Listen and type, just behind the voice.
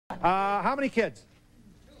How many kids?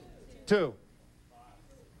 Two.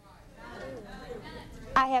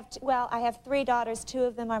 I have 3 daughters. 2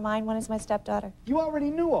 of them are mine. 1 is my stepdaughter. You already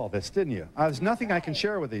knew all this, didn't you? There's nothing I can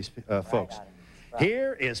share with these folks. Right.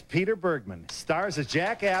 Here is Peter Bergman. Stars as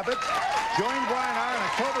Jack Abbott. Joined Brian R. in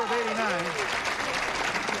October of '89.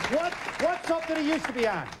 What's something he used to be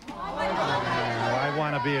on? I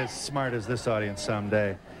want to be as smart as this audience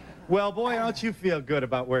someday. Well, boy, don't you feel good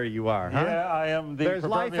about where you are, huh? Yeah, I am the There's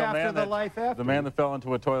life proverbial after man the life after. The man that fell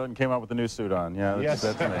into a toilet and came out with a new suit on. Yeah, that's, Yes.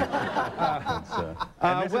 that's me.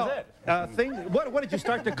 And this is it. What did you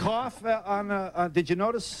start to cough on? Did you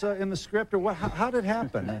notice in the script, or what? How did it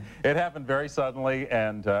happen? It happened very suddenly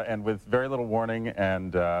and with very little warning,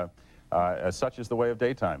 and as such is the way of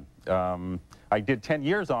daytime. I did 10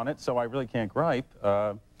 years on it, so I really can't gripe.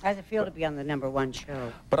 How does it feel to be on the #1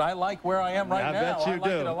 show? But I like where I am right now. I bet you like do.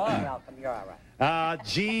 it a lot. You're welcome. You're all right.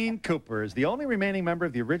 Jeanne Cooper is the only remaining member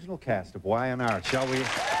of the original cast of Y&R. Shall we?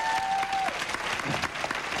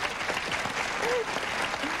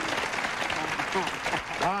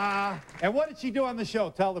 And what did she do on the show?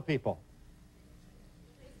 Tell the people.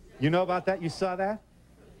 You know about that? You saw that?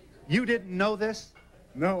 You didn't know this?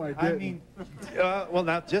 No, I didn't. I mean, well,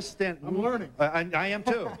 now just stand. I'm learning. I am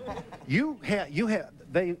too.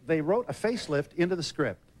 They wrote a facelift into the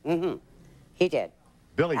script. Mm-hmm. He did.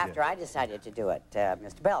 Billy did. After I decided to do it,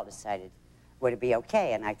 Mr. Bell decided, would it be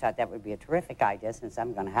okay? And I thought that would be a terrific idea since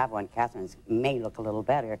I'm going to have one. Catherine's may look a little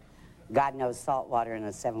better. God knows salt water in a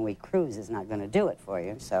 7-week cruise is not going to do it for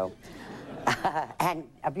you, so... and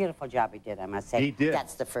a beautiful job he did, I must say. He did.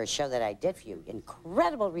 That's the first show that I did for you.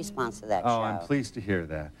 Incredible response to that show. Oh, I'm pleased to hear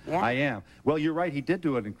that. Yeah? I am. Well, you're right. He did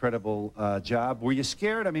do an incredible job. Were you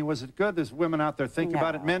scared? I mean, was it good? There's women out there thinking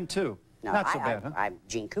about it. Men, too. No, not so bad, huh?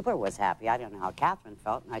 Jeanne Cooper was happy. I don't know how Catherine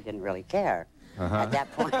felt, and I didn't really care at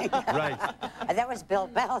that point. Right. That was Bill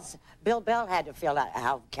Bell's. Bill Bell had to feel out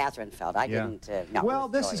how Catherine felt. I didn't. No, well,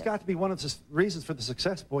 this has got to be one of the reasons for the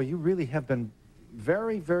success. Boy, you really have been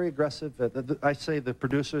very, very aggressive. I say the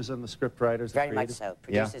producers and the script writers. Very much so.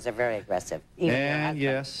 Producers are very aggressive. Even and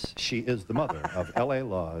yes, she is the mother of L.A.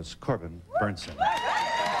 Law's Corbin Burnson.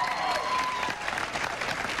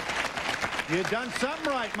 You've done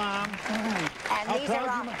something right, Mom.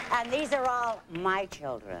 And these are all my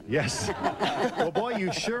children. Yes. Well, boy,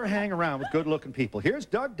 you sure hang around with good-looking people. Here's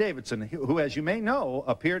Doug Davidson, who, as you may know,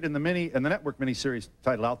 appeared in the network miniseries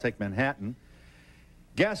titled "I'll Take Manhattan."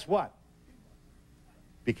 Guess what?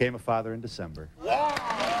 Became a father in December. Yeah.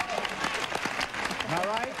 All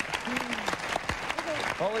right?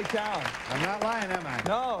 Holy cow. I'm not lying, am I?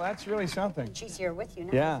 No, that's really something. She's here with you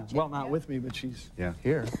now. Yeah, well, not with me, but she's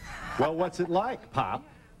here. Well, what's it like, Pop?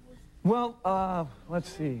 Well,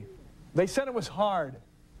 let's see. They said it was hard,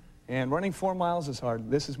 and running 4 miles is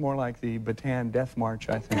hard. This is more like the Bataan Death March,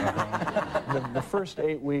 I think. The first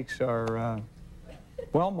 8 weeks are,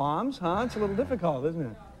 well, moms, huh? It's a little difficult, isn't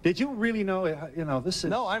it? Did you really know, this is...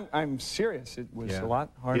 No, I'm serious. It was a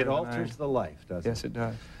lot harder. It alters the life, doesn't it? Yes, it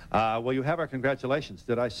does. Well, you have our congratulations.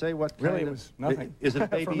 Did I say what kind Really, of... it was nothing. Is it a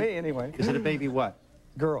baby? For me, anyway. Is it a baby what?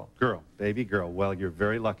 Girl. Girl. Baby girl. Well, you're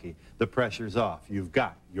very lucky. The pressure's off. You've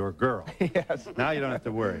got your girl. Yes. Now you don't have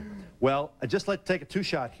to worry. Well, just let's take a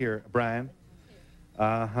 2-shot here, Brian.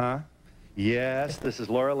 Uh-huh. Yes, this is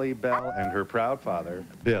Laura Lee Bell and her proud father,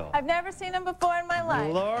 Bill. I've never seen him before in my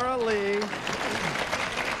life. Laura Lee.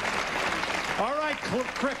 All right,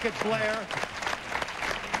 Cricket Blair.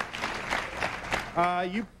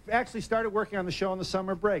 You actually started working on the show in the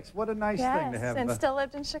summer breaks. What a nice thing to have. Yes, and still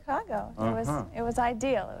lived in Chicago. It was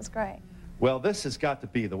ideal. It was great. Well, this has got to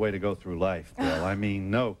be the way to go through life, Bill. I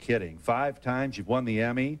mean, no kidding. 5 times you've won the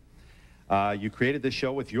Emmy. You created this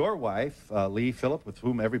show with your wife, Lee Phillip, with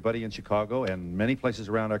whom everybody in Chicago and many places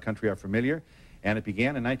around our country are familiar. And it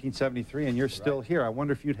began in 1973, and you're still here. I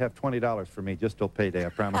wonder if you'd have $20 for me just till payday. I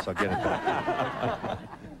promise I'll get it back.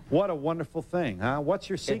 What a wonderful thing, huh? What's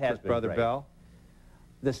your secret, Brother Bell?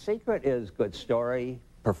 The secret is good story,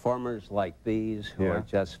 performers like these who are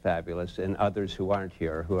just fabulous, and others who aren't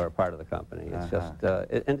here, who are part of the company. It's just,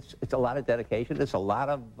 and it's a lot of dedication. It's a lot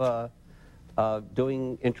of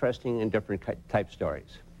doing interesting and different type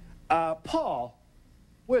stories. Paul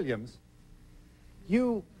Williams,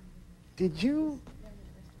 you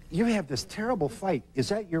have this terrible fight. Is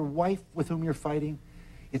that your wife with whom you're fighting?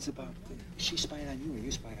 It's about, she spied on you or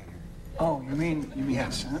you spied on her? Oh, you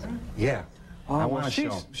mean Sandra? Yeah. I want to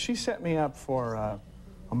show. She set me up for a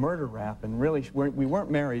murder rap, and really, we weren't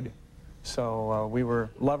married, so we were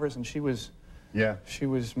lovers, and she was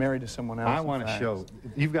married to someone else. I want to show.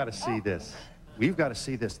 You've got to see this. We've got to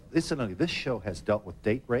see this. Incidentally, this show has dealt with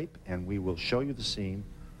date rape, and we will show you the scene.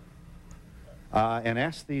 and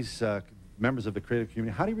ask these members of the creative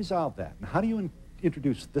community, how do you resolve that? And how do you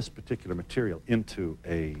introduce this particular material into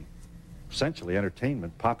a essentially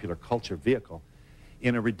entertainment, popular culture vehicle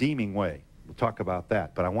in a redeeming way? We'll talk about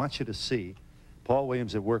that. But I want you to see Paul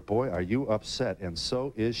Williams at work. Boy, are you upset, and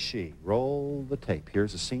so is she. Roll the tape.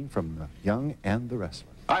 Here's a scene from The Young and the Restless.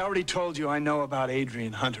 I already told you I know about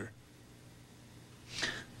Adrian Hunter.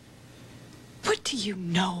 What do you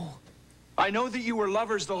know? I know that you were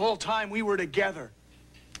lovers the whole time we were together.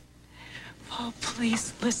 Oh,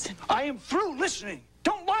 please listen. I am through listening.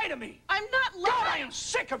 Don't lie to me. I'm not lying. God, I am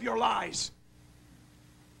sick of your lies.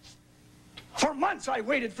 For months I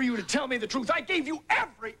waited for you to tell me the truth. I gave you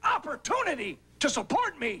every opportunity to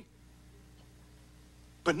support me.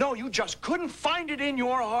 But no, you just couldn't find it in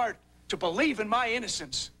your heart to believe in my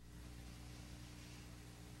innocence.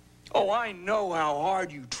 Oh, I know how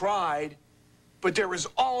hard you tried, but there was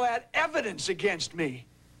all that evidence against me.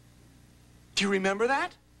 Do you remember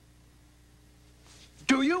that?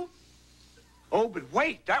 Do you? Oh, but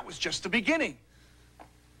wait, that was just the beginning.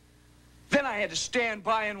 Then I had to stand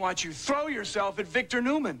by and watch you throw yourself at Victor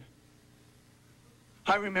Newman.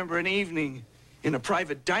 I remember an evening in a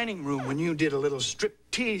private dining room when you did a little strip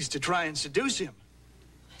tease to try and seduce him.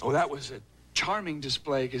 Oh, that was a charming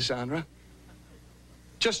display, Cassandra.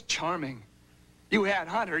 Just charming. You had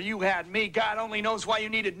Hunter, you had me. God only knows why you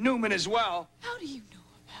needed Newman as well. How do you know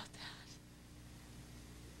about that?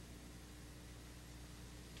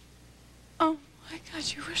 Oh, my God,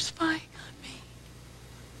 you were spying on me.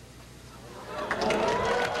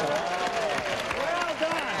 Well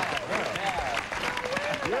done.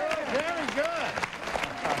 You're very good.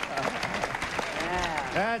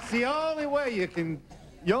 That's the only way you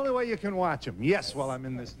can watch them. Yes, while I'm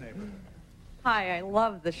in this neighborhood. Hi, I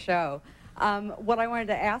love the show. What I wanted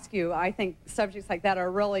to ask you, I think subjects like that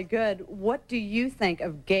are really good. What do you think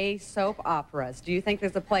of gay soap operas? Do you think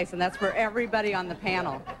there's a place? And that's for everybody on the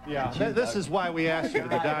panel. Yeah, this is why we asked you to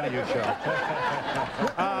the Donahue show.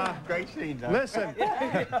 Great scene, Doug. Listen,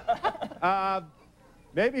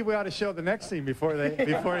 maybe we ought to show the next scene before you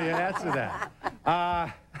answer that.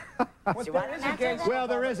 Well,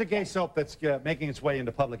 there is a gay soap that's making its way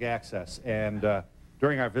into public access, and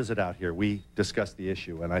during our visit out here, we discussed the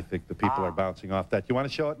issue, and I think the people are bouncing off that. You want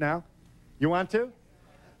to show it now? You want to?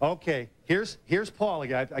 Okay. Here's Paul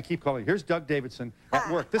again. I keep calling. Here's Doug Davidson at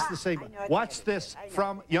work. This is the same. Watch this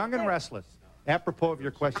from Young and Restless. Apropos of your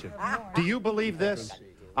question, do you believe this?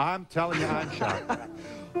 I'm telling you, I'm shocked.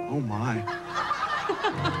 Oh, my.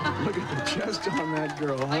 Look at the chest on that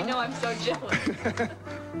girl, huh? I know, I'm so jealous.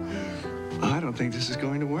 I don't think this is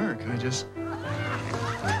going to work.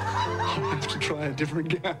 I'll have to try a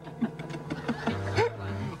different gown.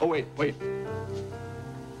 Oh, wait.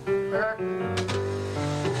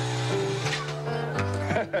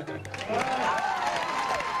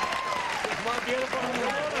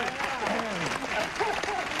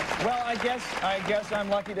 Well, I guess I'm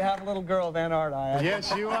lucky to have a little girl then, aren't I?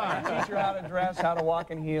 Yes, you are. Teach her how to dress, how to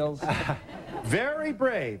walk in heels. Very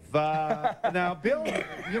brave. Now, Bill,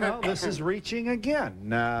 you know, this is reaching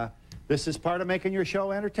again. This is part of making your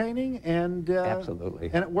show entertaining, and Absolutely.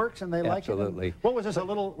 And it works, and they like it. Absolutely. What was this?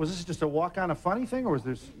 Was this just a walk on a funny thing, or was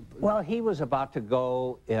there? Well, he was about to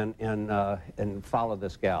go and follow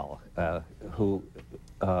this gal who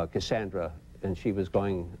Cassandra, and she was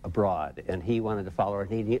going abroad, and he wanted to follow her,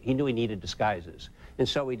 and he knew he needed disguises. And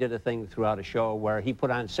so he did a thing throughout a show where he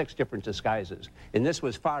put on 6 different disguises, and this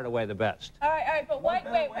was far and away the best. All right, but wait.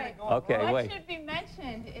 Okay, what should be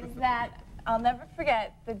mentioned is that I'll never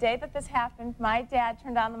forget the day that this happened. My dad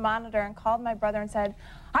turned on the monitor and called my brother and said,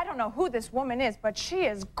 I don't know who this woman is, but she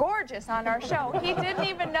is gorgeous on our show. He didn't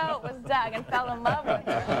even know it was Doug and fell in love with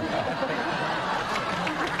her.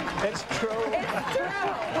 It's true. It's true.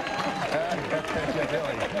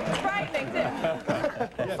 It's frightening, too.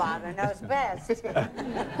 Father knows best.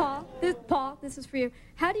 Paul, this is for you.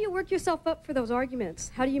 How do you work yourself up for those arguments?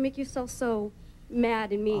 How do you make yourself so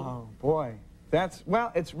mad and mean? Oh, boy.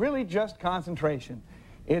 Well, it's really just concentration.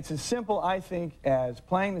 It's as simple, I think, as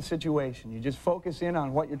playing the situation. You just focus in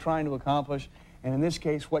on what you're trying to accomplish, and in this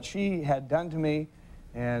case, what she had done to me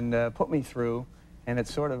and put me through, and it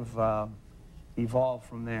sort of evolved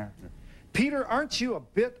from there. Peter, aren't you a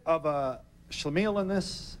bit of a schlemiel in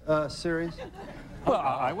this series? Well,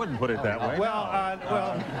 I wouldn't put it that way. Well,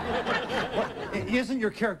 isn't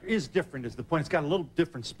your character different is the point. It's got a little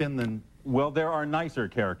different spin than... Well, there are nicer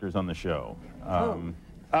characters on the show.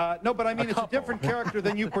 No, but I mean, it's a different character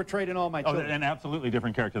than you portrayed in All My Children. Oh, an absolutely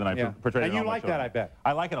different character than I portrayed in And All you My like Children. that, I bet.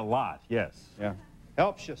 I like it a lot, yes. Yeah.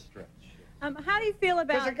 Helps you stretch. How do you feel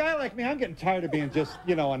Because about... a guy like me, I'm getting tired of being just,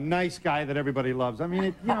 you know, a nice guy that everybody loves. I mean,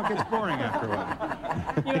 it, you know, it gets boring after a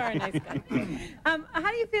while. You are a nice guy.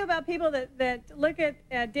 How do you feel about people that look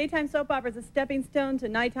at daytime soap operas as a stepping stone to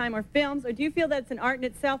nighttime or films, or do you feel that it's an art in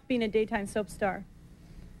itself being a daytime soap star?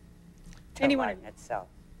 Anyone? Art in itself.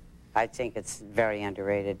 I think it's very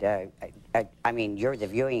underrated. I mean, you're the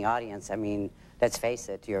viewing audience. I mean, let's face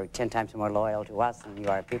it, you're 10 times more loyal to us than you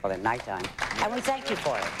are people at nighttime. And we thank you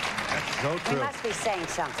for it. That's so true. We must be saying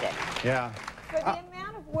something. Yeah. For the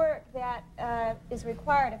amount of work that is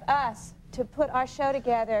required of us to put our show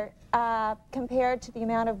together compared to the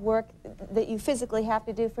amount of work that you physically have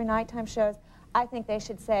to do for nighttime shows, I think they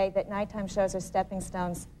should say that nighttime shows are stepping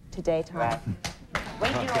stones to daytime. Right. We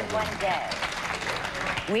do in one day.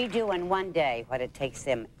 We do in one day what it takes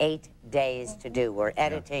them 8 days to do. We're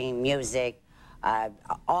editing, music,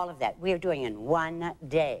 all of that. We're doing in one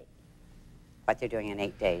day what they're doing in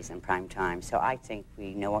 8 days in prime time. So I think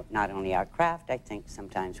we know not only our craft, I think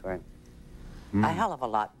sometimes we're a hell of a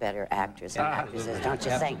lot better actors and actresses, don't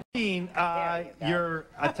you think? Jeanne, I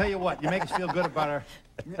tell you what, you make us feel good about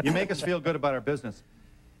our business.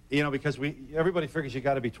 You know, because everybody figures you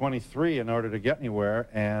got to be 23 in order to get anywhere,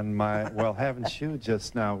 and well, haven't you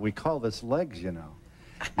just now, we call this legs, you know.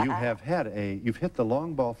 You've hit the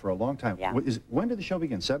long ball for a long time. Yeah. When did the show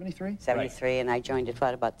begin, 73? 73, right. And I joined it,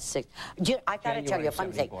 what, about 6. I got to tell you a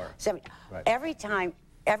fun thing. Right. Every time,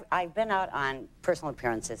 I've been out on personal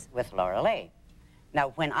appearances with Laura Lee. Now,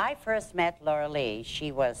 when I first met Laura Lee,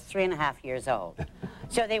 she was 3.5 years old.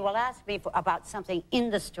 So they will ask me about something in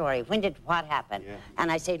the story. When did what happen? Yeah.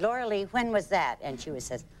 And I say, Laura Lee, when was that? And she always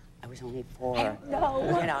says, I was only 4.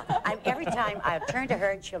 No. You know, every time I turn to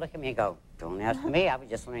her and she'll look at me and go, don't ask me. I was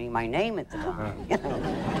just learning my name at the time. You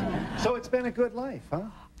know? So it's been a good life, huh?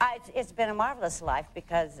 It's been a marvelous life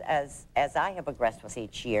because as I have progressed with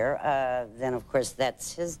each year, then of course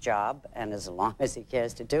that's his job, and as long as he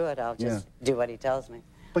cares to do it, I'll just do what he tells me.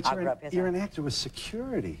 But you're an actor with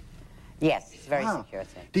security. Yes, it's a very secure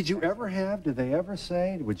thing. Did they ever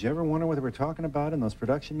say, would you ever wonder what they were talking about in those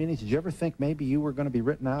production meetings? Did you ever think maybe you were going to be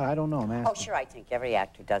written out? I don't know, man. Oh, sure, I think every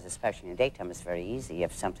actor does, especially in daytime. It's very easy.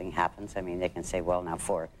 If something happens, I mean, they can say, well, now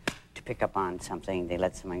to pick up on something, they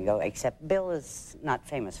let someone go, except Bill is not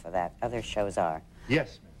famous for that. Other shows are.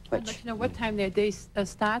 Yes. I'd like to know what time their day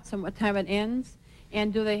starts and what time it ends,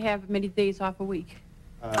 and do they have many days off a week?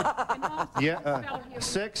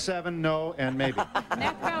 6, 7, no, and maybe. And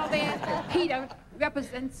that fellow there, Peter,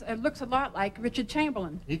 looks a lot like Richard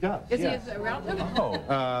Chamberlain. He does. Is he a relative?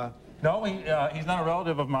 No. No, he's not a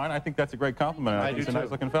relative of mine. I think that's a great compliment. I think he's a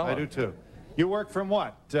nice-looking fellow. I do, too. You work from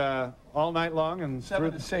what? All night long and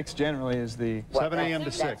 7 to 6 generally is the 7 a.m.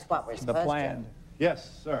 to 6. That's what we're supposed the plan.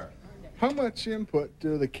 Yes, sir. How much input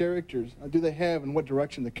do the characters do they have, in what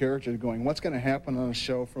direction the character is going? What's going to happen on a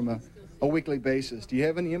show from a weekly basis? Do you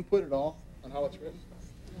have any input at all on how it's written?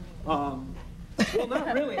 Well,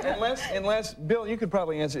 not really, unless Bill, you could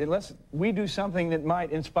probably answer. Unless we do something that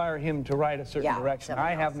might inspire him to write a certain direction.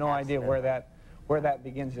 I have no idea where that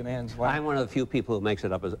begins and ends. I'm one of the few people who makes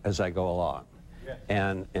it up as I go along.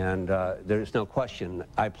 And there's no question,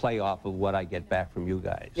 I play off of what I get back from you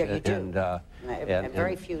guys. Yeah, you do. And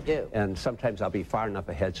very few do. And sometimes I'll be far enough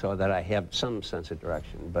ahead so that I have some sense of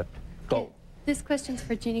direction, but go. This question's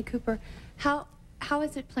for Jeanne Cooper. How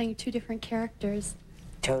is it playing 2 different characters?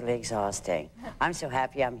 Totally exhausting. I'm so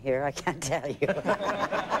happy I'm here, I can't tell you.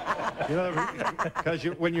 You know, because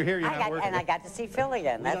when you're here, you're not working. And I got to see Phil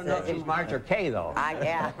again. You don't know if he's Marge or Kay, though.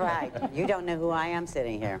 Yeah, right. You don't know who I am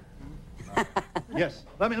sitting here. Yes.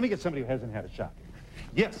 Let me get somebody who hasn't had a shot.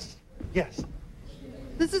 Yes. Yes.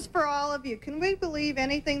 This is for all of you. Can we believe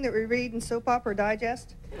anything that we read in Soap Opera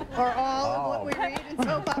Digest? Or all of what we read in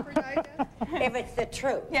Soap Opera Digest? If it's the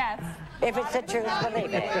truth. Yes. If it's the truth,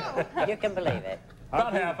 believe it. You can believe it.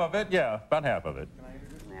 About half of it, yeah, about half of it.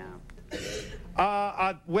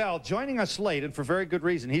 Well, joining us late, and for very good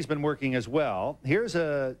reason, he's been working as well.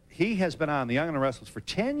 He has been on The Young and the Restless for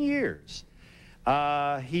 10 years.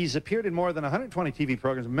 He's appeared in more than 120 TV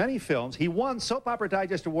programs, many films. He won Soap Opera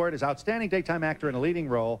Digest Award as Outstanding Daytime Actor in a Leading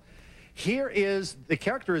Role. The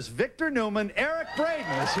character is Victor Newman. Eric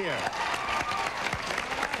Braeden is here.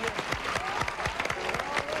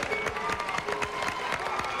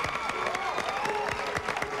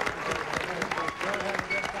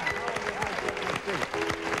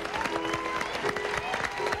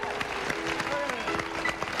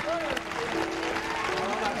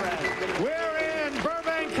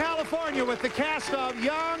 With the cast of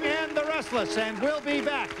Young and the Restless, and we'll be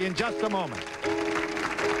back in just a moment.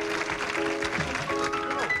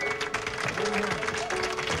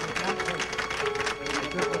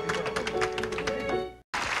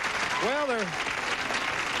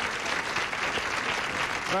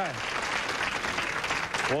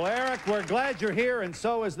 Well, Eric, we're glad you're here, and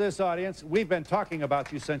so is this audience. We've been talking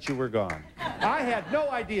about you since you were gone. I had no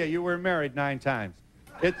idea you were married 9 times.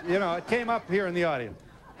 It came up here in the audience.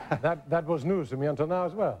 That was news to me until now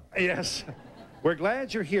as well. Yes. We're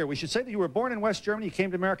glad you're here. We should say that you were born in West Germany. You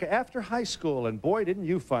came to America after high school, and boy, didn't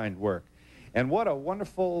you find work. And what a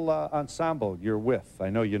wonderful ensemble you're with. I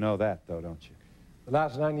know you know that, though, don't you? The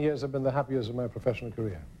last 9 years have been the happiest of my professional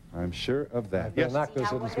career. I'm sure of that. I've been an actor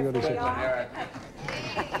since the early 60s.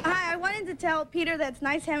 Hi, I wanted to tell Peter that it's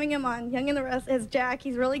nice having him on Young and the Rest as Jack.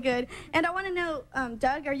 He's really good. And I want to know,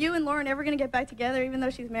 Doug, are you and Lauren ever going to get back together even though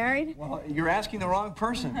she's married? Well, you're asking the wrong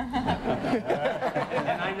person.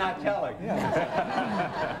 And I'm not telling.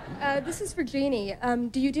 This is for Jeanne.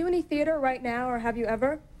 Do you do any theater right now, or have you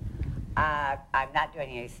ever? I'm not doing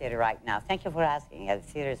any theater right now. Thank you for asking. The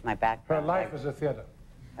theater is my background. Her life is a theater.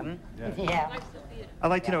 Yeah. I'd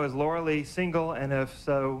like to know, is Laura Lee single, and if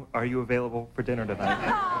so, are you available for dinner tonight?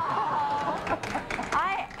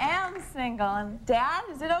 I am single, and Dad,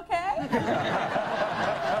 is it okay?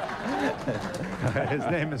 His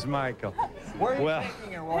name is Michael. Where are you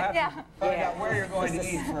taking her? We'll have to find out where you're going to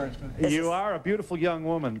eat first. You are a beautiful young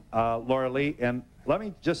woman, Laura Lee, and let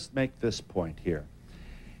me just make this point here.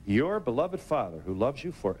 Your beloved father, who loves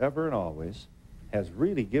you forever and always, has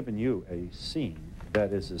really given you a scene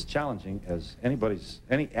that is as challenging as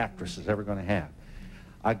any actress is ever going to have.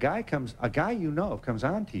 A guy you know comes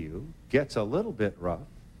on to you, gets a little bit rough,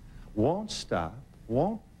 won't stop,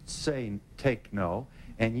 won't say take no,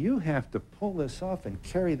 and you have to pull this off and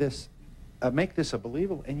carry this, make this a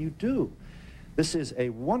believable, and you do. This is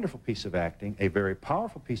a wonderful piece of acting, a very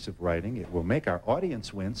powerful piece of writing. It will make our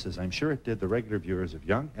audience wince, as I'm sure it did the regular viewers of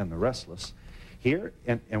Young and the Restless. Here,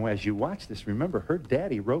 and as you watch this, remember, her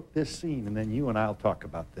daddy wrote this scene, and then you and I'll talk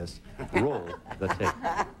about this. Roll the tape.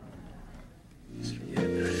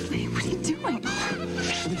 Hey, what are you doing?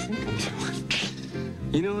 What do you think I'm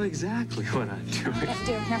doing? You know exactly what I'm doing. Yes,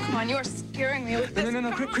 dear. Now, come on. You're scaring me with this.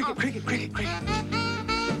 No. Cricket.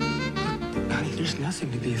 Honey, there's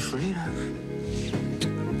nothing to be afraid of.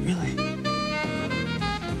 Really.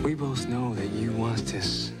 We both know that you want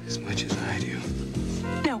this as much as I do.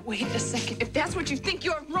 No, wait a second. If that's what you think,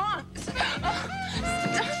 you're wrong. Stop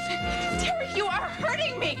it. Terry, you are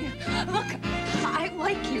hurting me. Look, I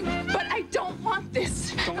like you, but I don't want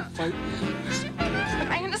this. Don't fight.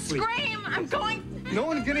 I'm going to scream. I'm going... No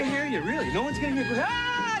one's gonna hear you, really. No one's gonna hear you.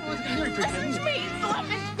 Ah! No one's gonna hear you. Listen to me. Let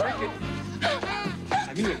me go.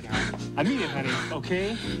 I mean it, guys. I mean it, honey,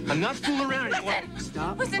 okay? I'm not fooling around anymore.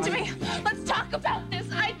 Stop. Listen to me. Let's talk about this.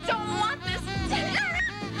 I don't want this.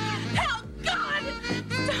 Oh, God.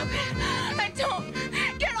 Stop it. I don't.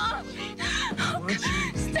 Get off me. Oh, God.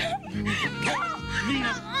 Stop. Go.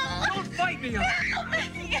 Nina, don't fight me.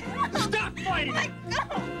 Stop fighting. Let go.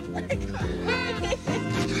 Let go.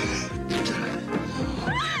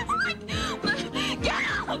 Get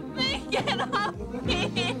off me! Get off me!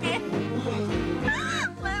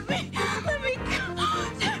 Let me go!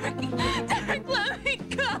 Derek, let me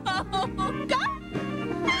go! God!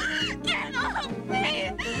 Get off me!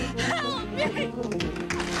 Help me!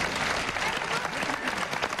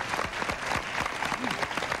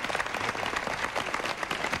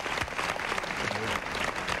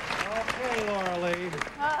 Okay, Laura Lee.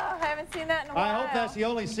 Oh, I haven't seen that in a while. I hope that's the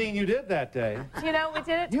only scene you did that day. You know, we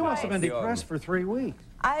did it You twice. must have been depressed for 3 weeks.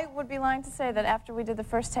 I would be lying to say that after we did the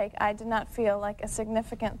first take, I did not feel like a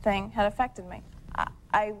significant thing had affected me.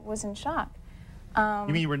 I was in shock. You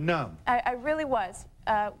mean you were numb? I really was.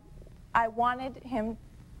 I wanted him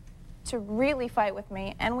to really fight with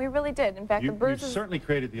me, and we really did. In fact, the You bruises... certainly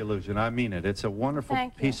created the illusion. I mean it. It's a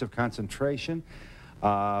wonderful piece of concentration.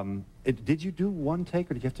 Did you do one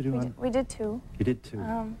take, or did you have to do one? We did 2. You did 2.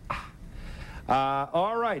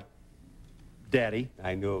 All right, Daddy.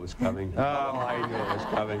 I knew it was coming. I knew it was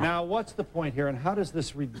coming. Now, what's the point here, and how does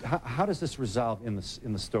this resolve in the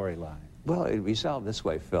storyline? Well, it resolved this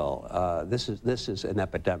way, Phil. This is an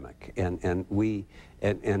epidemic, and we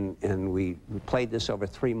played this over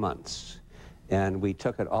 3 months, and we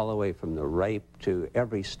took it all the way from the rape to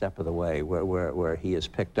every step of the way, where he is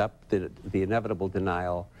picked up, the inevitable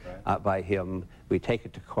denial by him. We take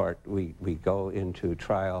it to court. We go into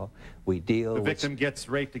trial. We deal. The victim gets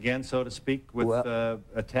raped again, so to speak, with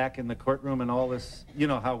attack in the courtroom and all this. You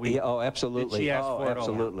know how we. Oh, absolutely. Did she ask for it?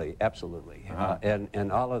 Absolutely, absolutely.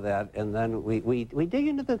 And all of that, and then we dig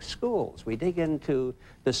into the schools. We dig into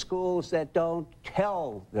the schools that don't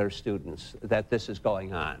tell their students that this is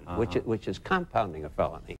going on, which is compounding a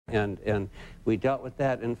felony. And we dealt with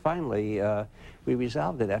that, and finally we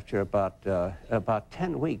resolved it after about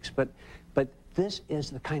 10 weeks. But this is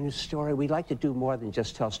the kind of story we like to do more than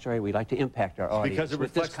just tell story. We like to impact our audience. Because it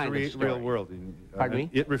with this reflects kind the of story. real world. Pardon me?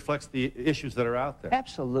 It reflects the issues that are out there.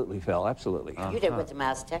 Absolutely, Phil, absolutely. You did with the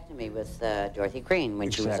mastectomy with Dorothy Green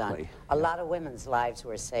when she was on. Exactly. A lot of women's lives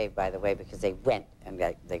were saved, by the way, because they went and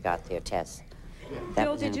they got their tests.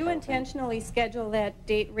 Bill, did you intentionally schedule that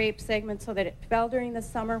date rape segment so that it fell during the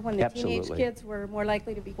summer when the teenage kids were more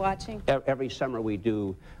likely to be watching? Every summer we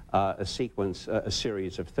do a sequence, a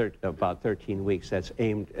series of about 13 weeks that's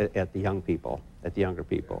aimed at the young people, at the younger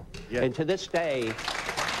people. Yeah. And to this day,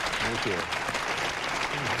 thank you.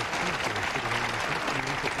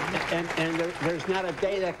 And there's not a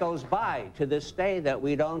day that goes by to this day that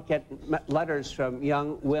we don't get letters from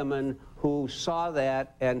young women who saw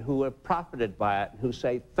that and who have profited by it, who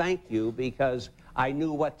say, thank you, because I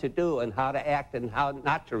knew what to do and how to act and how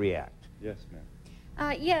not to react. Yes,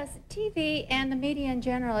 ma'am. Yes, TV and the media in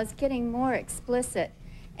general is getting more explicit.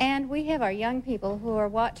 And we have our young people who are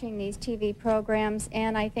watching these TV programs,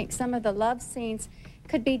 and I think some of the love scenes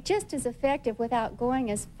could be just as effective without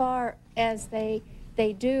going as far as they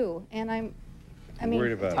do. And I mean,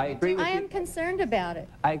 worried about it. I agree with I you. am concerned about it.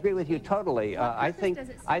 I agree with you totally. I think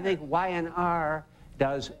Y&R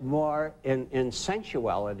does more in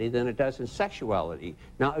sensuality than it does in sexuality.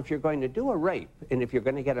 Now, if you're going to do a rape, and if you're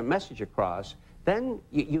going to get a message across, then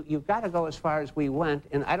you've got to go as far as we went,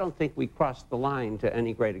 and I don't think we crossed the line to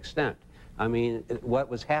any great extent. I mean, what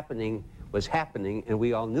was happening, and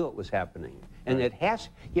we all knew it was happening. And you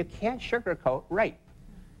can't sugarcoat rape.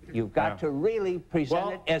 You've got to really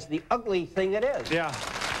present it as the ugly thing it is. Yeah.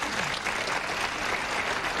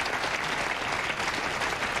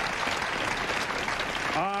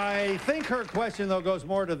 I think her question, though, goes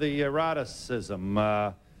more to the eroticism.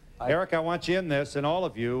 Eric, I want you in this, and all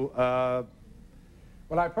of you. Well,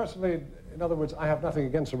 I personally, in other words, I have nothing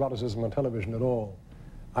against eroticism on television at all.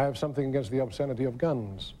 I have something against the obscenity of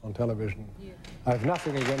guns on television. Yeah. I have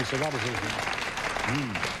nothing against eroticism.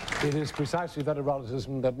 It is precisely that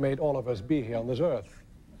eroticism that made all of us be here on this earth.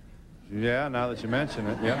 Yeah, now that you mention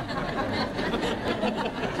it, yeah.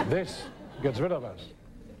 This gets rid of us.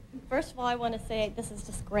 First of all, I want to say this is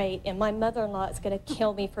just great, and my mother-in-law is going to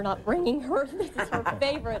kill me for not bringing her. This is her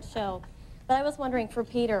favorite show. But I was wondering, for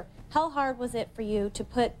Peter, how hard was it for you to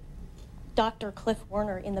put Dr. Cliff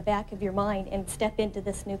Warner in the back of your mind and step into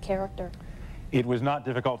this new character? It was not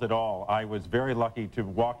difficult at all. I was very lucky to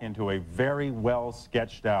walk into a very well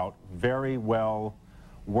sketched out, very well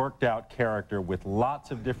worked out character with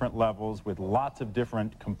lots of different levels, with lots of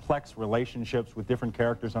different complex relationships with different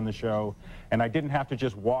characters on the show. And I didn't have to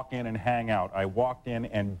just walk in and hang out. I walked in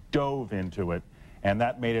and dove into it, and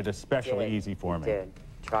that made it especially easy for me. He did.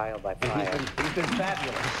 Trial by fire. He's been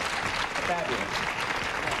fabulous. Fabulous.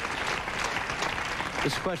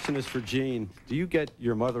 This question is for Jeanne. Do you get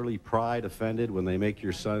your motherly pride offended when they make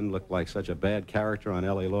your son look like such a bad character on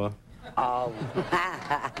L.A. Law? Oh.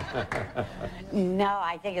 No,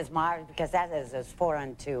 I think it's marvelous because that is as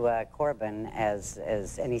foreign to Corbin as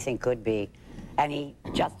anything could be. And he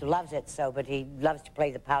just loves it so, but he loves to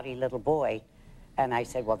play the pouty little boy. And I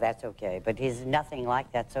said, well, that's okay. But he's nothing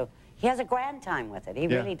like that. So he has a grand time with it. He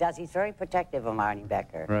really does. He's very protective of Marnie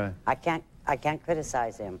Becker. Right. I can't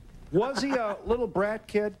criticize him. Was he a little brat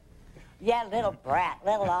kid? Yeah, little brat,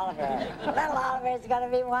 little Oliver. Little Oliver's going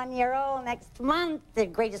to be 1 year old next month. The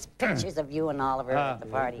greatest pictures of you and Oliver at the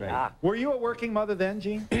party. Ah. Were you a working mother then,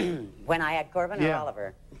 Jeanne? When I had Corbin or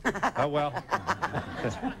Oliver? Oh, well.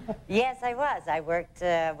 Yes, I was. I worked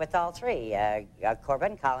with all three,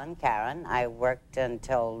 Corbin, Colin, Karen. I worked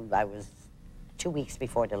until I was 2 weeks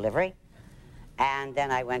before delivery. And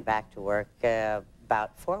then I went back to work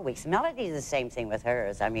about 4 weeks. Melody's the same thing with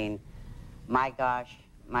hers. I mean, my gosh,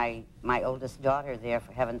 my oldest daughter there,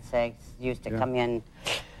 for heaven's sakes, used to come in,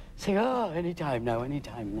 say, oh, anytime now.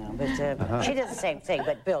 But she did the same thing,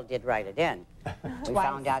 but Bill did write it in. We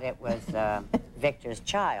found out it was Victor's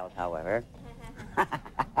child, however.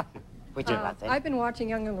 Which is nothing. I've been watching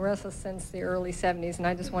Young and the Restless since the early 70s, and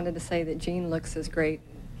I just wanted to say that Jeanne looks as great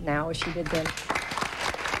now as she did then.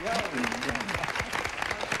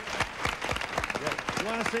 You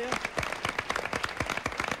want to see it?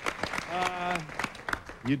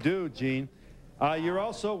 You do, Jeanne. You're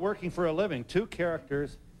also working for a living. 2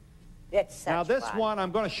 characters. It's such now, this fun. one,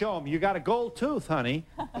 I'm going to show them. You got a gold tooth, honey,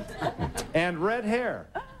 and red hair.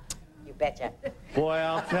 You betcha. Boy,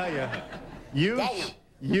 I'll tell you.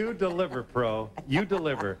 You deliver, pro. You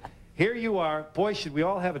deliver. Here you are. Boy, should we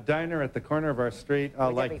all have a diner at the corner of our street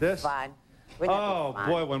like this? Fun. Oh,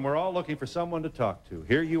 boy, when we're all looking for someone to talk to.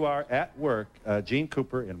 Here you are at work, Jeanne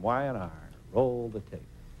Cooper in Y&R. Roll the tape.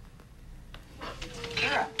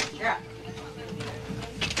 Sure.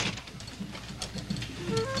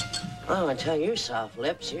 Oh, I tell you, soft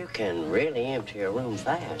lips, you can really empty your room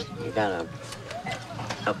fast. You got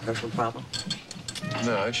a personal problem?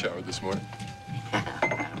 No, I showered this morning.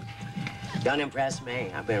 Don't impress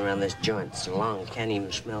me. I've been around this joint so long, I can't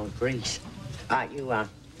even smell grease. All right, you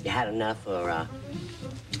had enough, or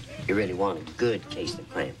you really want a good case of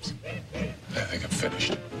clamps? I think I'm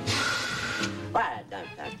finished. Well,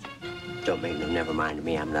 don't make no never mind to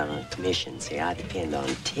me. I'm not on commission. See, I depend on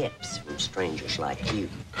tips from strangers like you.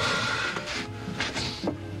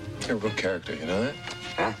 You're a real character, you know that?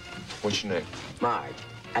 Huh? What's your name? Marge.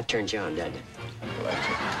 I turned you on, doesn't it? I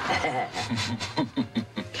like it.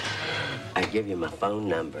 I give you my phone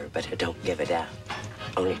number, but I don't give it out.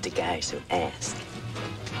 Only to guys who ask.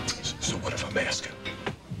 So what if I'm asking?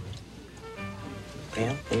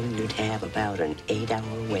 Well, then you'd have about an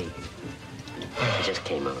 8-hour wait. I just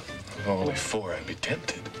came on. Well, only 4, I'd be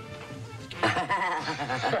tempted.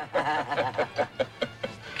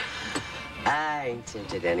 I ain't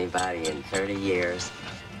tempted anybody in 30 years.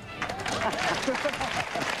 That's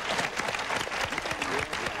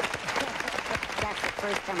the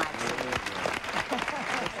first time I've seen it.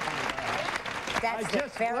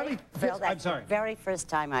 That's I'm sorry. The very first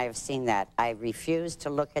time I have seen that. I refuse to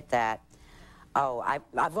look at that. Oh,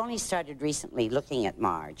 I've only started recently looking at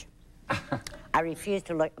Marge. I refused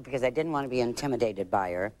to look because I didn't want to be intimidated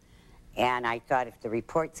by her. And I thought if the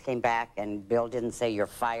reports came back and Bill didn't say, you're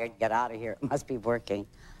fired, get out of here, it must be working.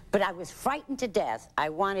 But I was frightened to death. I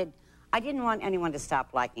didn't want anyone to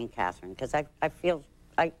stop liking Catherine because I feel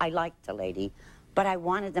I liked the lady, but I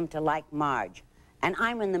wanted them to like Marge. And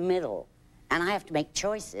I'm in the middle, and I have to make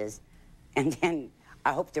choices. And then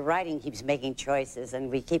I hope the writing keeps making choices, and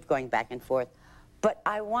we keep going back and forth. But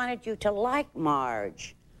I wanted you to like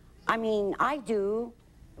Marge. I mean, I do,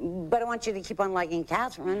 but I want you to keep on liking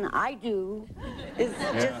Catherine. I do. Just,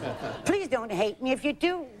 please don't hate me. If you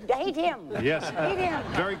do, hate him. Yes. Hate him.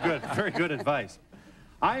 Very good advice.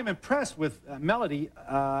 I am impressed with Melody.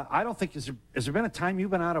 I don't think, has there been a time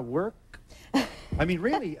you've been out of work? I mean,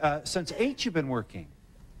 really, since 8 you've been working.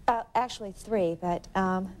 Actually 3, but...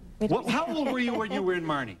 How old were you when you were in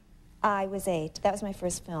Marnie? I was 8. That was my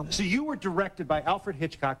first film. So you were directed by Alfred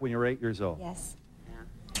Hitchcock when you were 8 years old? Yes.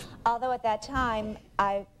 Although at that time,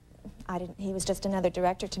 he was just another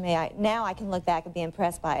director to me. Now I can look back and be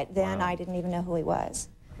impressed by it. Then I didn't even know who he was.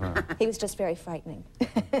 He was just very frightening.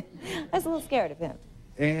 I was a little scared of him.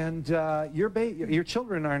 And your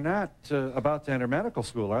children are not about to enter medical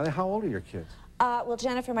school, are they? How old are your kids? Well,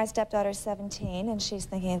 Jennifer, my stepdaughter, is 17, and she's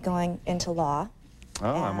thinking of going into law.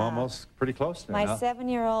 Oh, I'm almost pretty close to My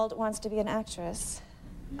 7-year-old wants to be an actress.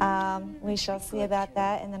 We shall see about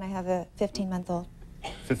that. And then I have a 15-month-old.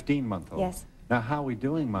 15-month-old? Yes. Now, how are we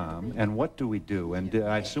doing, Mom? And what do we do? And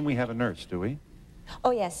I assume we have a nurse, do we? Oh,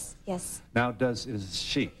 yes, yes. Now, is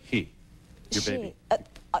he, your baby?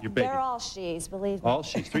 Your baby. They're all she's, believe me. All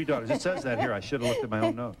she's, 3 daughters. It says that here. I should have looked at my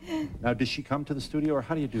own note. Now, does she come to the studio, or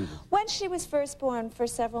how do you do this? When she was first born, for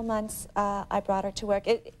several months, I brought her to work.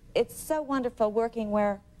 It's so wonderful working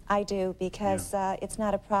where I do because it's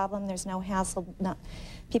not a problem. There's no hassle.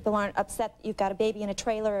 People aren't upset that you've got a baby in a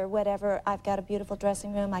trailer or whatever. I've got a beautiful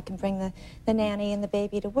dressing room. I can bring the nanny and the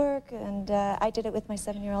baby to work, and I did it with my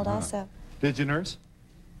 7-year-old also. Did you nurse?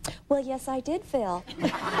 Well, yes, I did, Phil.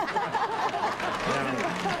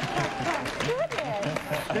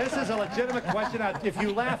 This is a legitimate question. If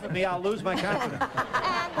you laugh at me, I'll lose my confidence.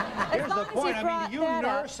 Here's the point. I mean, you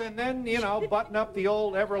nurse and then, you know, button up the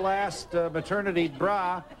old Everlast maternity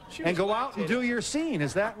bra and go out and do your scene.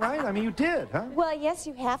 Is that right? I mean, you did, huh? Well, yes,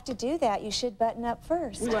 you have to do that. You should button up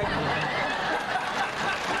first.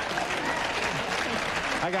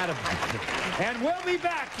 I got it. And we'll be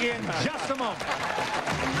back in just a moment.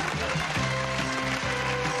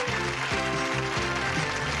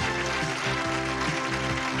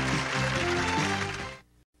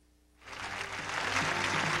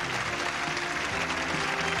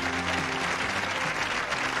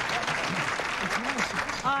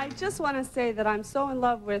 I just want to say that I'm so in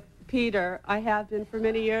love with Peter. I have been for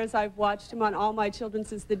many years. I've watched him on All My Children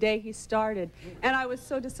since the day he started. And I was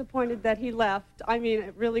so disappointed that he left. I mean,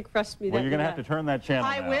 it really crushed me. Well, you're going to have to turn that channel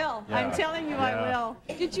I now. will. Yeah. I'm telling you, I will.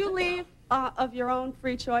 Did you leave of your own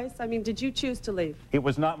free choice? I mean, did you choose to leave? It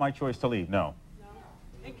was not my choice to leave, no.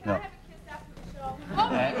 And can I have a kiss after the show?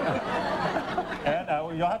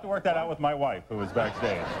 And you'll have to work that out with my wife, who is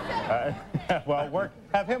backstage. Well,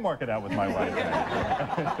 have him work it out with my wife.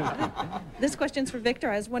 This question's for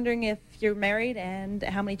Victor. I was wondering if you're married and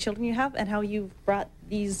how many children you have and how you've brought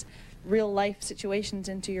these real-life situations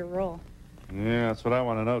into your role. Yeah, that's what I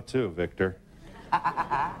want to know, too, Victor.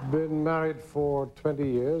 Been married for 20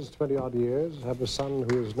 years, 20-odd years. Have a son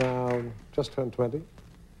who is now just turned 20.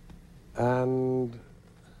 And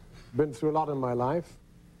been through a lot in my life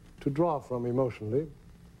to draw from emotionally.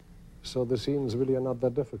 So the scenes really are not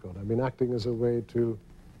that difficult. I mean, acting is a way to,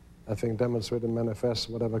 I think, demonstrate and manifest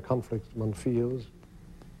whatever conflict one feels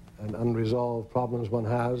and unresolved problems one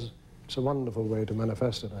has. It's a wonderful way to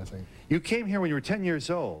manifest it, I think. You came here when you were 10 years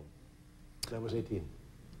old. That was 18.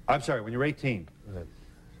 I'm sorry, when you were 18. Right.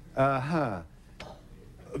 Uh-huh.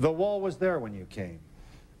 The wall was there when you came.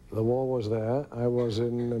 The wall was there. I was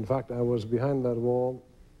in fact, I was behind that wall.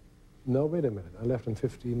 No, wait a minute. I left in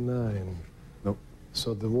 59. Nope.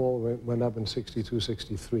 So the wall went up in 62,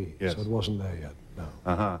 63. Yes. So it wasn't there yet, no.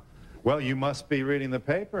 Uh-huh. Well, you must be reading the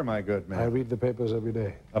paper, my good man. I read the papers every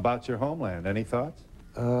day. About your homeland. Any thoughts?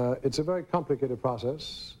 It's a very complicated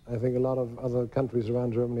process. I think a lot of other countries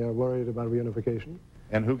around Germany are worried about reunification.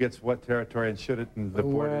 And who gets what territory and should it and the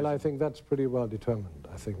borders? Well, I think that's pretty well determined,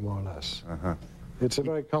 I think, more or less. Uh-huh. It's a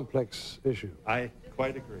very complex issue. I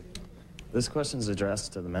quite agree. This question is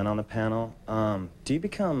addressed to the men on the panel. Do you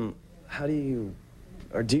become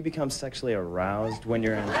sexually aroused when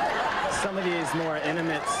you're in some of these more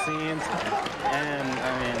intimate scenes? And,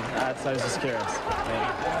 I mean, I was just curious.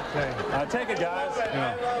 Okay. Take it, guys.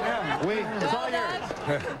 Yeah. It's all yours.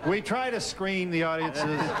 We try to screen the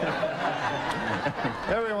audiences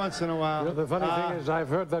every once in a while. You know, the funny thing is, I've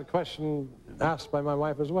heard that question asked by my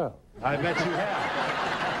wife as well. I bet you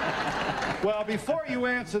have. Well, before you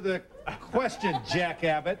answer the question, Jack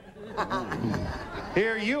Abbott,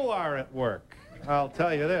 here you are at work. I'll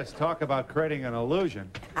tell you this, talk about creating an illusion.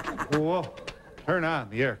 Whoa, turn on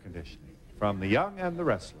the air conditioning. From the Young and the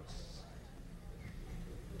Restless.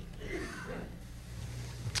 If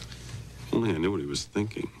only I knew what he was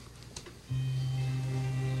thinking.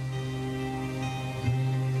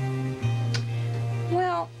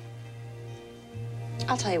 Well,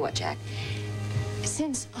 I'll tell you what, Jack.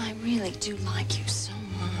 Since I really do like you so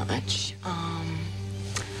much, I'll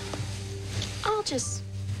just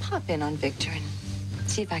pop in on Victor and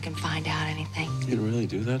see if I can find out anything. You'd really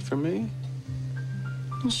do that for me?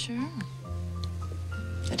 Well, sure.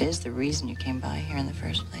 That is the reason you came by here in the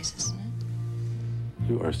first place, isn't it?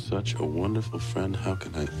 You are such a wonderful friend. How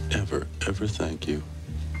can I ever, ever thank you?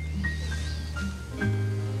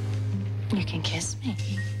 You can kiss me.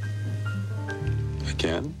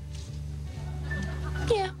 Again?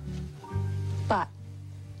 Yeah. But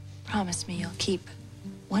promise me you'll keep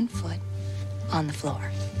one foot on the floor.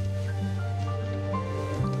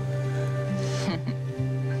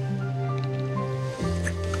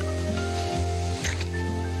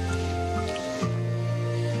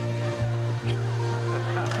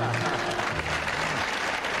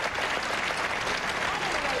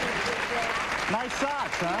 Nice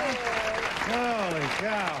socks, huh? Holy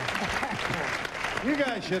cow. You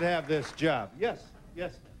guys should have this job. Yes,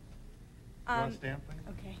 yes. You want to stand, please?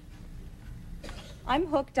 Okay. I'm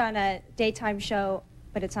hooked on a daytime show,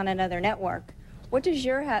 but it's on another network. What does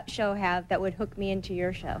your show have that would hook me into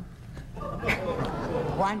your show?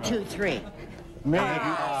 1, 2, 3.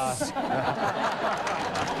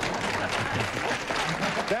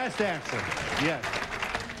 Best answer, yes.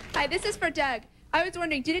 Hi, this is for Doug. I was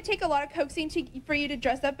wondering, did it take a lot of coaxing for you to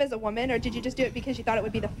dress up as a woman, or did you just do it because you thought it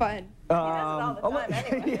would be the fun? He does it all the time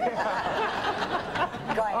anyway.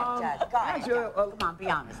 Go ahead, Doug. Go ahead, Doug. Come on, be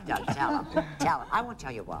honest, Doug. Tell him. Tell him. I won't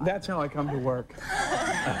tell you why. That's how I come to work.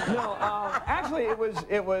 No, actually, it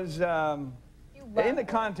was in the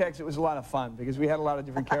context, it was a lot of fun because we had a lot of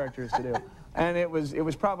different characters to do. And it was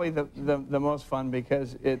probably the most fun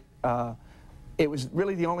because it was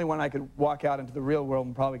really the only one I could walk out into the real world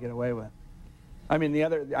and probably get away with. I mean,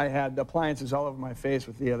 I had appliances all over my face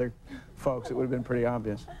with the other folks. It would have been pretty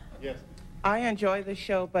obvious. Yes. I enjoy the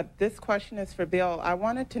show, but this question is for Bill. I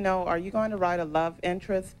wanted to know, are you going to write a love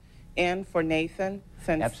interest in for Nathan?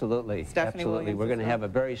 Since Absolutely. Stephanie Absolutely. Williams We're going to have a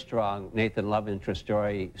very strong Nathan love interest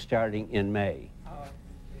story starting in May.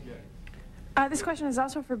 This question is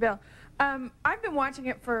also for Bill. I've been watching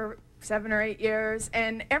it for 7 or 8 years,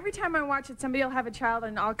 and every time I watch it, somebody will have a child,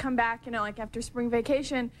 and I'll come back, you know, like after spring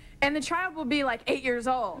vacation, and the child will be like 8 years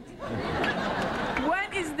old.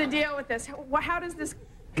 What is the deal with this? How does this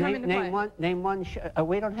come into play? Name one.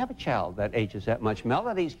 We don't have a child that ages that much.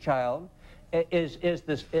 Melody's child is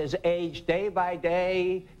aged day by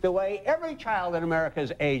day, the way every child in America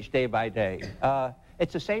is aged day by day.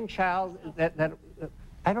 It's the same child that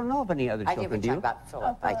I don't know of any other children. I think we're talking about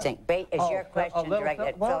Philip. I think is your question directed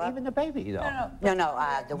at Well, Philip? even the baby, though. No,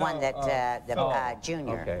 the one that the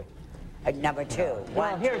junior. Okay. Number 2.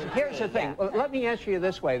 Well, here's the thing. Well, let me answer you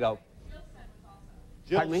this way, though.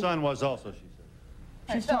 Jill's son was also, she said.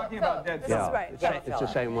 She's talking about Dead Yeah, Phil. it's the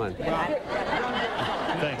same one.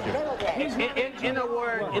 Thank you. In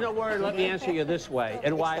a word, let me answer you this way,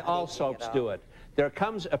 and why all soaps do it. There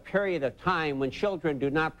comes a period of time when children do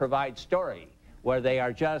not provide story, where they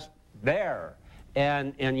are just there.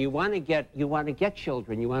 And you want to get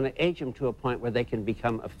children, you want to age them to a point where they can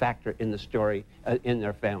become a factor in the story in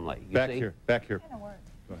their family. Back here. Go ahead.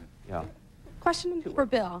 Yeah. Question for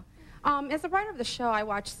Bill. As a writer of the show, I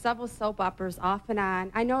watch several soap operas off and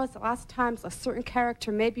on. I notice that lots of times a certain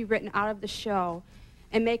character may be written out of the show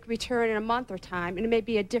and make return in a month or time, and it may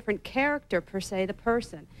be a different character per se, the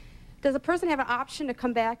person. Does a person have an option to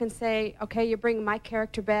come back and say, okay, you're bringing my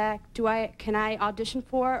character back, can I audition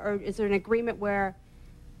for it, or is there an agreement where,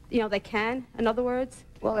 they can, in other words?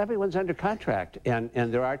 Well, everyone's under contract, and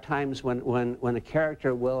there are times when a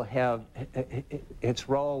character will have, its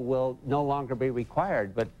role will no longer be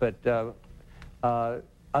required, but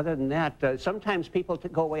other than that, sometimes people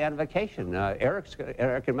go away on vacation.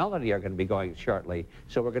 Eric and Melody are going to be going shortly,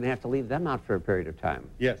 so we're going to have to leave them out for a period of time.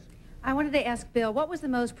 Yes. I wanted to ask Bill, what was the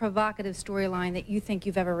most provocative storyline that you think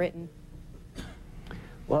you've ever written?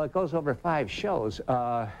 Well, it goes over 5 shows.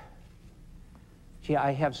 Gee,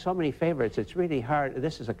 I have so many favorites. It's really hard.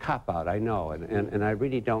 This is a cop-out, I know, and I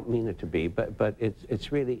really don't mean it to be, but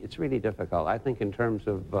it's really difficult. I think in terms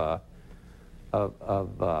of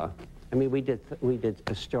I mean, we did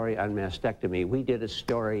a story on mastectomy. We did a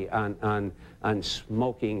story on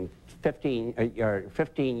smoking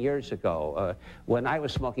 15 years ago, when I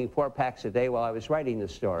was smoking 4 packs a day while I was writing the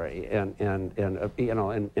story, and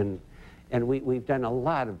we've done a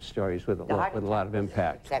lot of stories with a lot of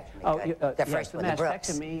impact. The first one, the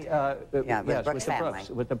Brooks. Mastectomy, yeah, yes,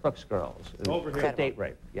 the with the Brooks girls. Over here. Date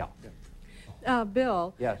rape, yeah.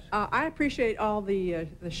 Bill, yes. I appreciate all the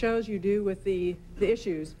shows you do with the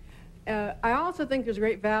issues. I also think there's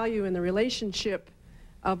great value in the relationship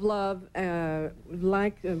of love,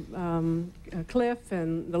 like Cliff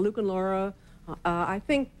and the Luke and Laura.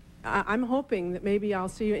 I'm hoping that maybe I'll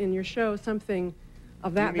see in your show something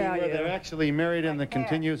of that value. Where they're actually married and it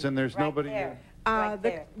continues and there's nobody here?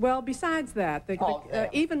 Well, besides that,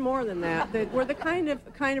 even more than that, we're the kind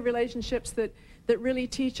of relationships that really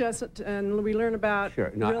teach us and we learn about.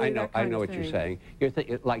 Sure. No, really I know what you're saying. You're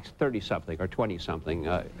thinking like 30-something or 20-something,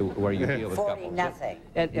 where you deal with 40 couples. nothing.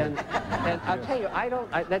 And I'll tell you,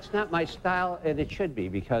 that's not my style, and it should be,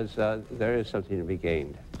 because there is something to be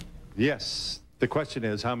gained. Yes. The question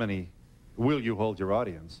is, how many will you hold your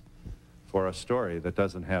audience for a story that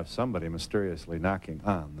doesn't have somebody mysteriously knocking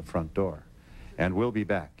on the front door? And we'll be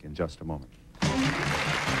back in just a moment.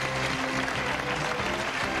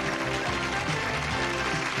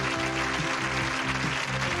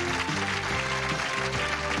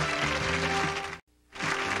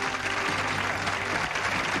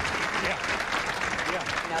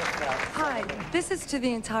 Hi, this is to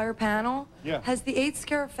the entire panel. Yeah. Has the AIDS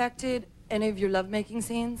scare affected any of your lovemaking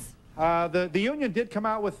scenes? The union did come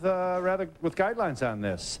out with with guidelines on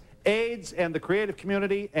this. AIDS and the creative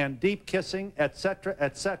community and deep kissing, etc.,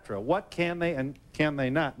 etc. What can they and can they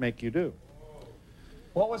not make you do?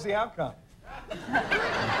 What was the outcome?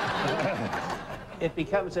 It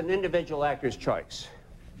becomes an individual actor's choice,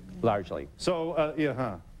 largely. So,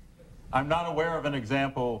 I'm not aware of an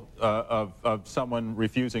example of someone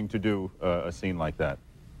refusing to do a scene like that,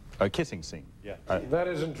 a kissing scene. Yeah. That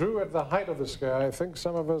isn't true. At the height of the scare, I think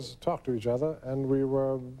some of us talked to each other, and we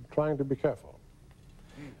were trying to be careful,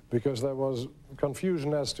 because there was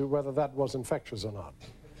confusion as to whether that was infectious or not.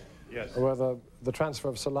 Yes. Or whether the transfer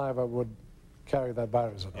of saliva would carry that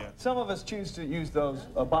virus or not. Some of us choose to use those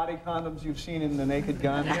body condoms you've seen in The Naked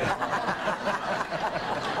Gun.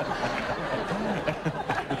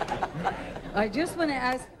 I just want to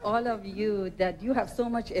ask all of you that you have so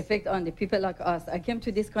much effect on the people like us. I came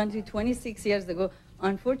to this country 26 years ago.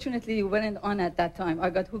 Unfortunately, you weren't on at that time. I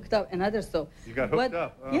got hooked up another soap. You got hooked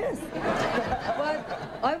up? Oh. Yes. But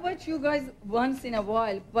I watch you guys once in a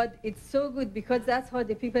while, but it's so good because that's how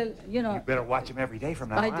the people, You better watch him every day from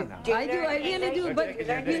now on. I really do, but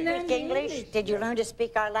Did you learn to speak English? Did you learn to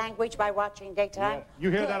speak our language by watching daytime? Yeah.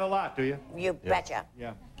 You hear that a lot, do you? You betcha.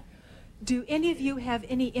 Yeah. Do any of you have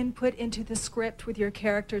any input into the script with your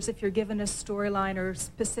characters? If you're given a storyline or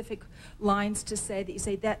specific lines to say that you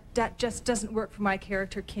say that just doesn't work for my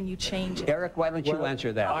character, can you change it? Eric, why don't you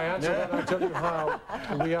answer that? I answer that. I'll tell you how.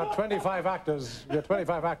 We are 25 actors. We are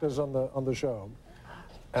 25 actors on the show,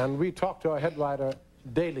 and we talk to our head writer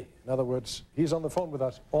daily. In other words, he's on the phone with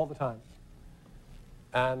us all the time,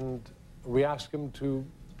 and we ask him to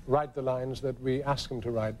write the lines that we ask him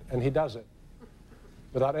to write, and he does it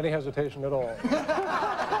without any hesitation at all.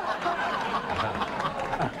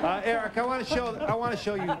 Eric, I want to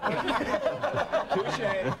show you.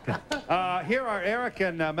 Here are Eric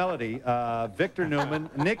and Melody, Victor Newman,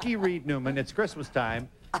 Nikki Reed Newman. It's Christmas time.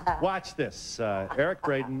 Watch this. Eric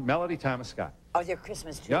Braden, Melody Thomas Scott. Oh, their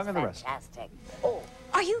Christmas tree Young is and the rest. fantastic. Oh,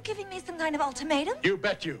 are you giving me some kind of ultimatum? You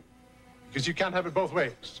bet you. Because you can't have it both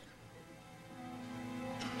ways.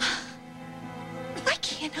 I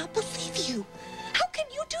cannot believe you. How can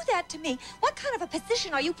you do that to me? What kind of a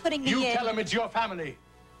position are you putting me in? You tell him it's your family.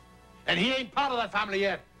 And he ain't part of that family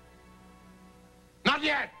yet. Not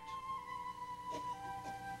yet.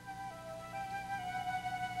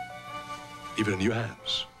 Leave it in your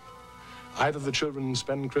hands. Either the children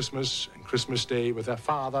spend Christmas and Christmas Day with their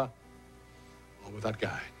father or with that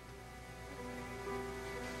guy.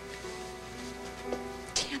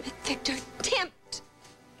 Damn it, Victor. Damn it.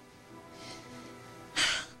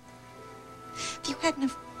 If you hadn't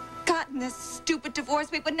have gotten this stupid divorce,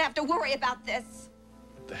 we wouldn't have to worry about this.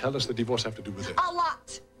 What the hell does the divorce have to do with it? A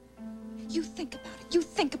lot. You think about it. You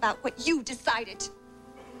think about what you decided.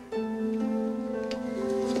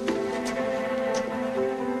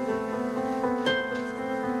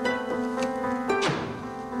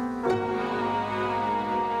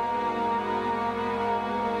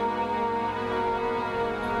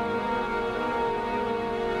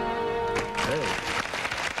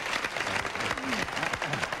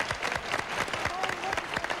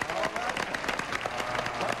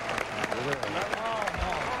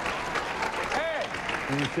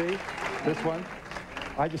 Can you see this one?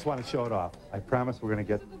 I just want to show it off. I promise we're going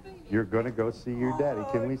to get. You're going to go see your daddy.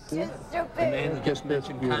 Can we see? The man just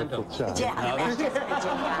mentioned Beautiful condoms. child.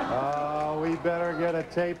 Oh, we better get a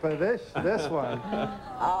tape of this one.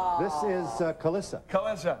 This is Calissa.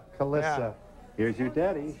 Calissa. Calissa. Yeah. Here's your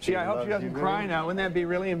daddy. Gee, I hope she doesn't cry now. Wouldn't that be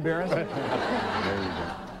really embarrassing? There you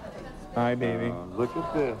go. Hi, baby. Look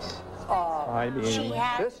at this. Hi, baby.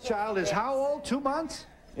 This child is how old? 2 months?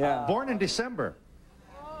 Yeah. Born in December.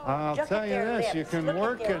 I'll Look tell at you their this, lips. you can Look at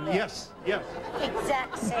work their and lips. yes.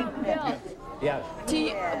 Exact same Bill, Yes.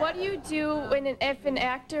 what do you do when if an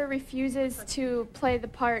actor refuses to play the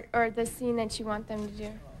part or the scene that you want them to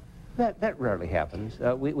do? That rarely happens.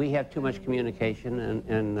 We have too much communication,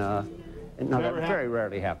 and no, that very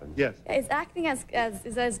rarely happens. Yes. Is acting as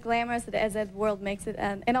glamorous as the world makes it?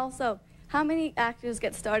 And also, how many actors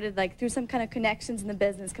get started like through some kind of connections in the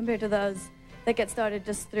business compared to those that get started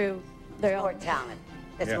just through their own talent?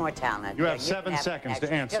 It's Yeah. more talent. You have can 7 have seconds to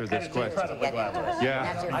connection. answer this question. Yeah.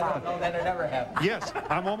 That's your I fault. don't know that it ever happened. Yes,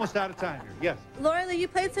 I'm almost out of time here. Yes. Laura Lee, you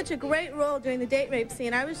played such a great role during the date rape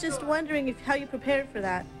scene. I was just wondering how you prepared for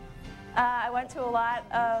that. I went to a lot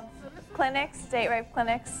of clinics, date rape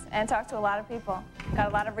clinics, and talked to a lot of people. Got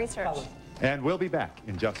a lot of research. And we'll be back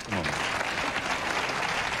in just a moment.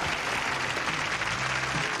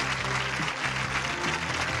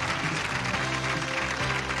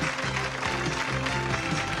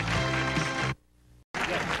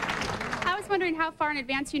 I was wondering how far in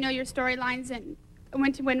advance you know your storylines, and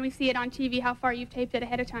when we see it on TV, how far you've taped it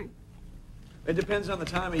ahead of time. It depends on the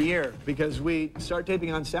time of year, because we start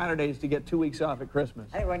taping on Saturdays to get 2 weeks off at Christmas.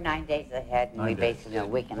 I think we're 9 days ahead, and 9 we days. basically a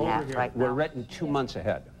week and a half right now. We're written 2 months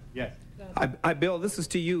ahead. Yes. Bill, this is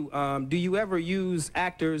to you. Do you ever use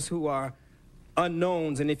actors who are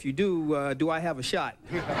unknowns? And if you do I have a shot?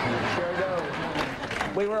 Sure do.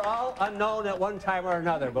 We were all unknown at one time or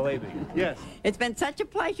another, believe me. Yes. It's been such a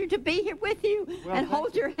pleasure to be here with you and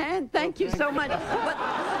hold your hand. Thank you so much.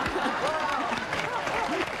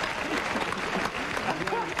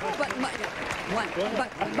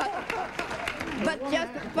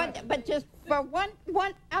 But just for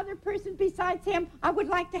one other person besides him, I would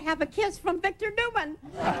like to have a kiss from Victor Newman.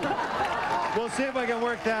 We'll see if I can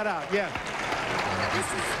work that out. Yes.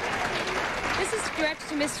 This is directed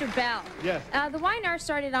to Mr. Bell. Yes. The wine hour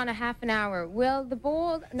started on a half an hour. Will the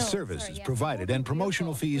bold... No, Services provided and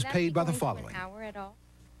promotional fees paid by the following. hour at all?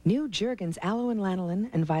 New Jergens Aloe and Lanolin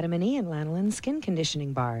and Vitamin E and Lanolin skin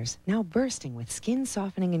conditioning bars, now bursting with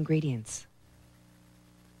skin-softening ingredients.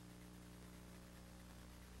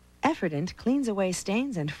 Efferdent cleans away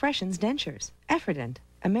stains and freshens dentures. Efferdent,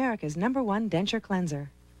 America's #1 denture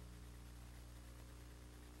cleanser.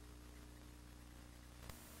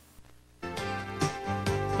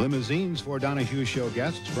 Limousines for Donahue Show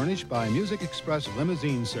guests furnished by Music Express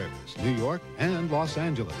Limousine Service, New York and Los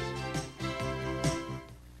Angeles.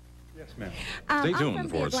 Yes, ma'am. Stay tuned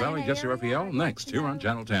for Sally Jesse Raphael next here on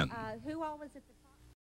Channel 10.